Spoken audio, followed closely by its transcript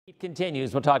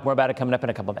Continues. We'll talk more about it coming up in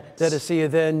a couple minutes. Good to see you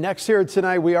then. Next here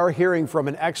tonight, we are hearing from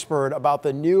an expert about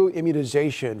the new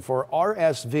immunization for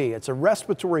RSV. It's a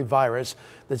respiratory virus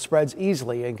that spreads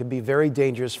easily and can be very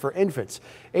dangerous for infants.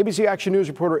 ABC Action News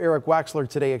reporter Eric Waxler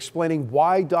today explaining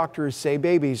why doctors say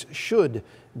babies should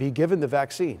be given the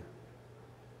vaccine.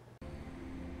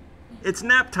 It's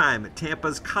nap time at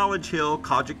Tampa's College Hill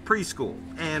Kojic Preschool,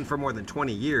 and for more than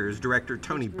 20 years, Director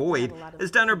Tony Boyd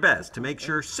has done her best to make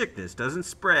sure sickness doesn't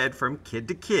spread from kid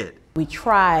to kid. We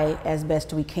try as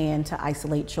best we can to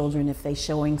isolate children if they're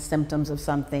showing symptoms of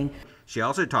something. She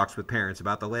also talks with parents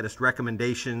about the latest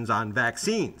recommendations on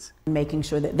vaccines. Making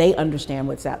sure that they understand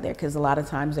what's out there, because a lot of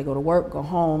times they go to work, go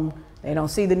home, they don't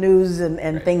see the news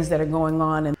and things that are going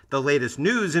on. And the latest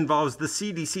news involves the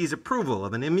CDC's approval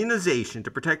of an immunization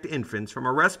to protect infants from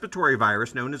a respiratory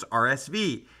virus known as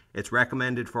RSV. It's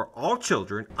recommended for all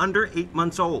children under 8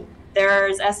 months old.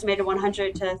 There's estimated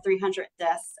 100 to 300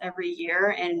 deaths every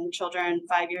year in children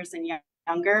 5 years and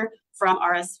younger from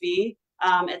RSV.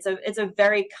 It's a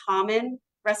very common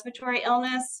respiratory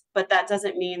illness, but that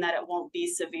doesn't mean that it won't be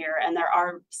severe, and there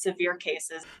are severe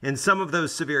cases. In some of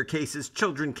those severe cases,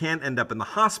 children can end up in the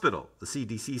hospital. The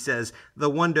CDC says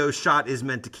the one-dose shot is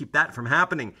meant to keep that from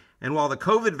happening. And while the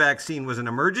COVID vaccine was an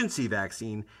emergency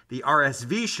vaccine, the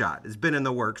RSV shot has been in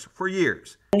the works for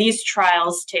years. And these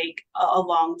trials take a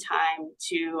long time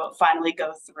to finally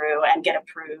go through and get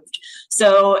approved.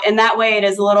 So in that way, it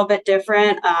is a little bit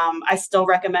different. I still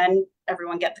recommend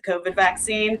everyone get the COVID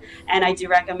vaccine, and I do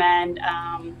recommend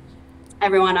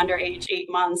everyone under age 8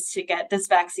 months to get this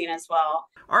vaccine as well.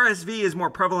 RSV is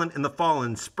more prevalent in the fall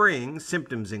and spring.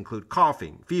 Symptoms include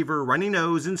coughing, fever, runny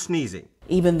nose, and sneezing.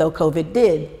 even though COVID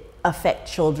did affect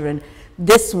children,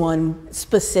 this one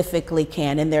specifically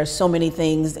can. And there are so many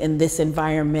things in this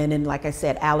environment. And like I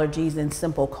said, allergies and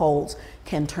simple colds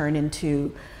can turn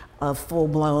into a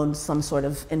full-blown some sort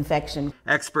of infection.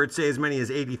 Experts say as many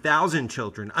as 80,000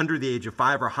 children under the age of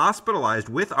 5 are hospitalized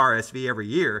with RSV every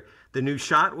year. The new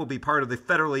shot will be part of the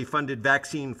federally funded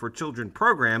Vaccine for Children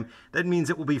program. That means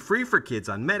it will be free for kids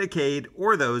on Medicaid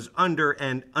or those under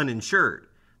and uninsured.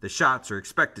 The shots are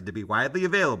expected to be widely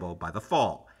available by the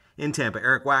fall. In Tampa,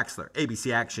 Eric Waxler,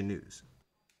 ABC Action News.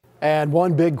 And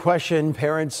one big question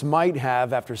parents might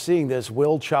have after seeing this: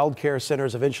 will child care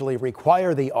centers eventually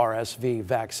require the RSV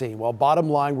vaccine? Well, bottom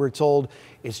line, we're told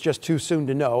it's just too soon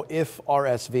to know if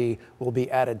RSV will be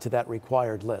added to that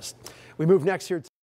required list. We move next here.